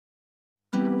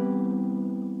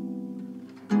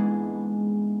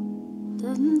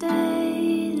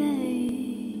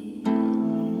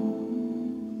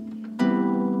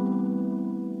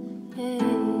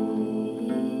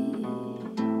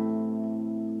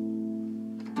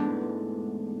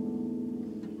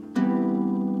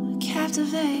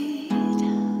Captivate,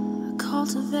 I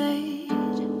cultivate,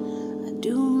 I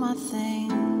do my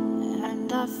thing,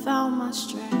 and I found my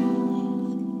strength.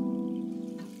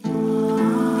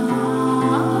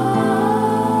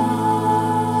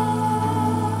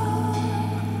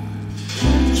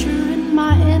 Nurturing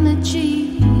my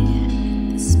energy,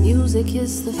 this music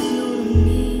is the fuel to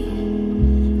me.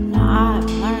 Now I've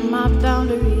learned my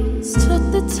boundaries, took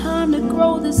the time to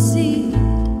grow the seed.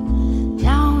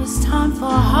 Now it's time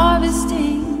for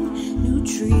harvesting new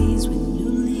trees with new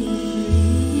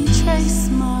leaves. Trace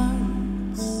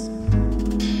marks.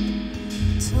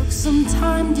 Took some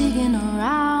time digging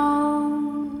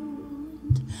around,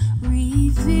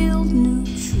 revealed new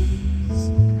truths.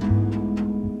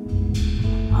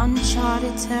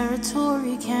 Uncharted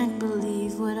territory, can't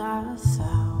believe what I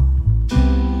found.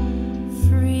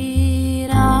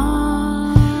 Freedom,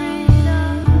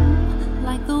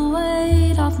 like the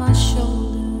weight off my shoulder.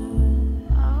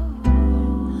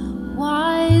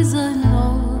 Wiser and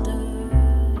older,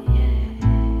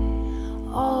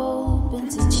 open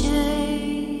to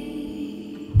change.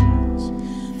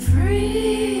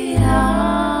 Freedom,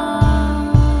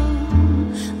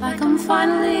 like I'm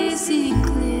finally seeing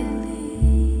clearly.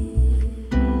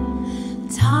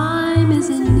 Time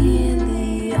isn't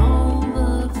nearly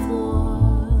over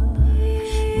for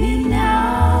me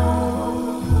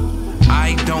now.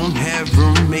 I don't have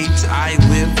roommates, I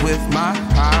live with my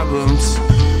problems.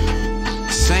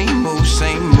 Same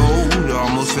old,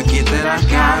 almost forget that I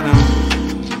got them.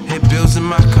 Hit bills in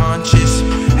my conscience,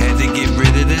 had to get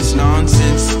rid of this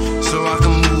nonsense so I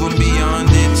can move on beyond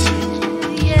it.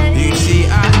 You see,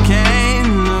 I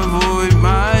can't avoid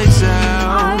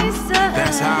myself.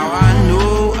 That's how I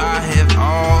know I have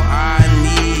all I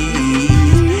need,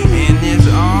 and it's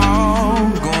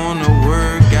all gonna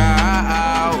work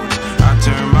out. I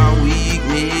turn my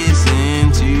weakness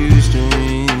into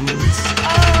strength.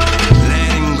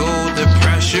 Letting go the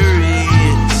pressure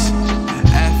is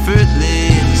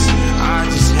effortless. I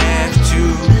just have to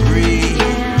breathe.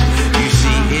 You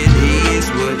see, it is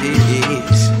what it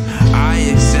is. I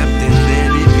accept and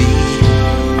let it be.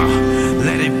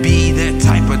 Let it be that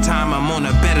type of time. I'm on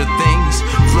to better things.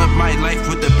 Flood my life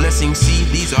with the blessing. See,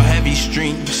 these are heavy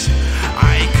streams.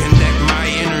 I connect my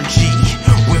energy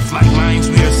with like minds.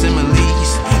 We are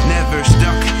similes, never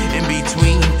stuck in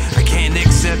between. I can't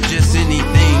accept just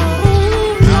anything.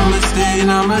 Namaste,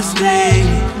 namaste.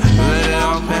 Let it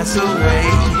all pass away.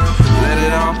 Let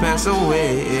it all pass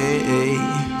away.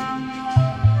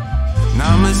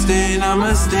 Namaste,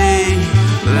 namaste.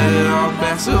 Let it all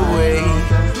pass away.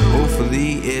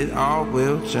 Hopefully it all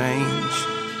will change.